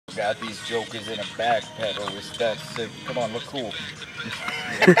Got these jokers in a back pedal. It's that sick. Come on, look cool.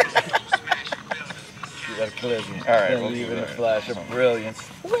 You got a collision. Alright, then we'll leaving do a that. flash of brilliance.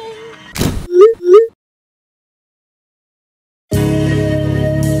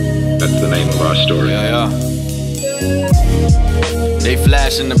 That's the name of our story. Yeah. They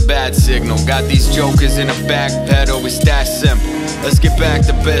flashing the bad signal. Got these jokers in a back pedal. It's that simple. Let's get back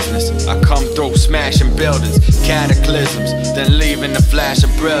to business. I come through smashing buildings, cataclysms, then leaving a flash of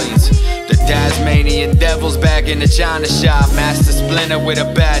brilliance. The Tasmanian devil's back in the China shop. Master Splinter with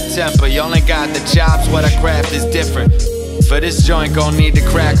a bad temper. You only got the chops, what I craft is different. For this joint gon' need to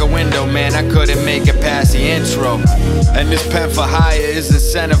crack a window, man, I couldn't make it past the intro. And this pen for hire is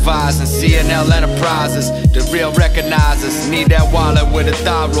incentivizing CNL Enterprises. The real recognizers need that wallet with a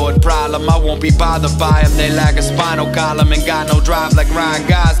thyroid problem. I won't be bothered by them, they lack a spinal column and got no drive like Ryan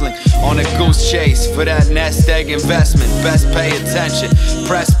Gosling. On a goose chase for that nest egg investment. Best pay attention,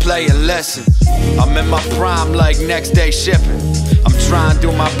 press play and listen. I'm in my prime like next day shipping. I'm trying to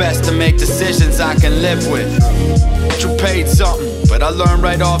do my best to make decisions I can live with. You paid something, but I learned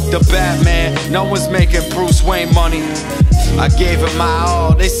right off the bat, man, no one's making Bruce Wayne money. I gave it my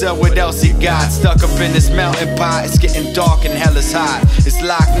all, they said what else he got. Stuck up in this melting pot, it's getting dark and hell is hot. It's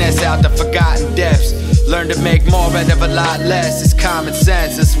Loch Ness out the forgotten depths. Learn to make more out of a lot less, it's common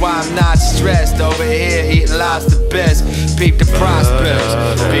sense, that's why I'm not stressed. Over here eating lobster best, peep the prospects,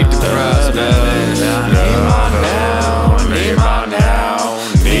 peep the prospects. Need my now, need my now,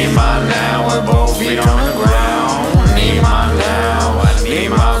 need my now, we're both feet on the ground. Need my now, I need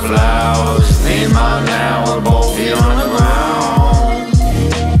my flowers. Need my now, we're both feet on the ground.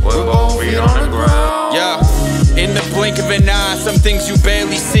 We're both feet on the ground. Yeah, in the blink of an eye, some things you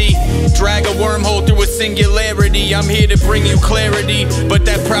barely see. Drag a wormhole through a singularity. I'm here to bring you clarity, but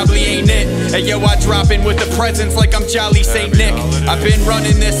that probably ain't it. Hey yo, I drop in with the presence like I'm Jolly St. Nick. I've been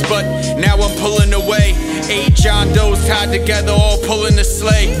running this, but now I'm pulling away. 8 John Does tied together, all pulling the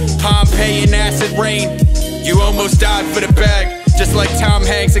sleigh. Pompeii and acid rain. You almost died for the bag, just like Tom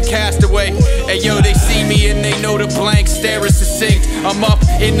Hanks and Castaway. Hey yo, they see me and they know the blank stare is succinct. I'm up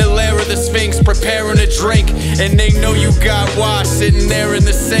in the lair of the Sphinx, preparing a drink, and they know you got washed sitting there in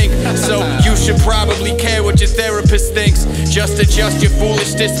the sink. So you should probably care what your therapist thinks. Just adjust your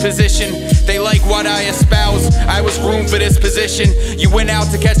foolish disposition. They like what I espouse, I was groomed for this position. You went out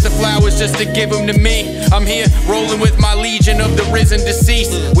to catch the flowers just to give them to me. I'm here rolling with my legion of the risen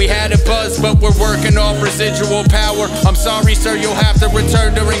deceased. We had a buzz but we're working off residual power. I'm sorry sir, you'll have to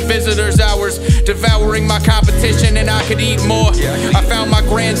return during visitors hours. Devouring my competition and I could eat more. I found my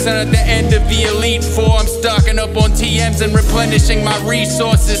grandson at the end of the Elite Four. I'm stocking up on TMs and replenishing my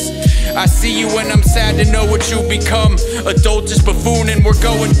resources. I see you and I'm sad to know what you become. Adultish buffoon and we're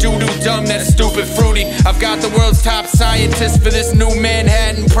going doo-doo dumb. That's stupid fruity. I've got the world's top scientists for this new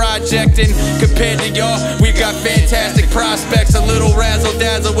Manhattan project, and compared to y'all, we've got fantastic prospects. A little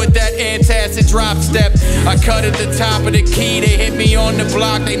razzle-dazzle with that antacid drop step. I cut at the top of the key, they hit me on the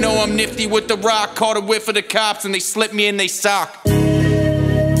block. They know I'm nifty with the rock. Caught a whiff of the cops and they slipped me in they sock.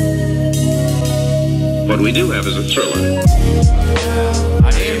 What we do have is a thriller. I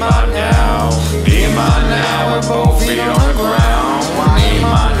need my now, need my now, we're both feet on the ground. I need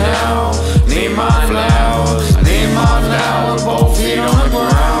my now, need my flowers. I need my now, we're both feet on the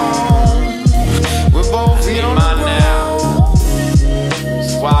ground. We're both feet on the ground.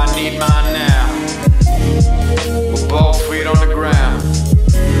 That's why I need mine now. We're both feet on the ground.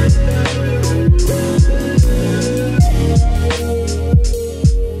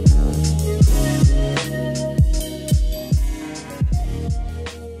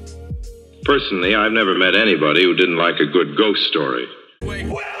 Personally, I've never met anybody who didn't like a good ghost story.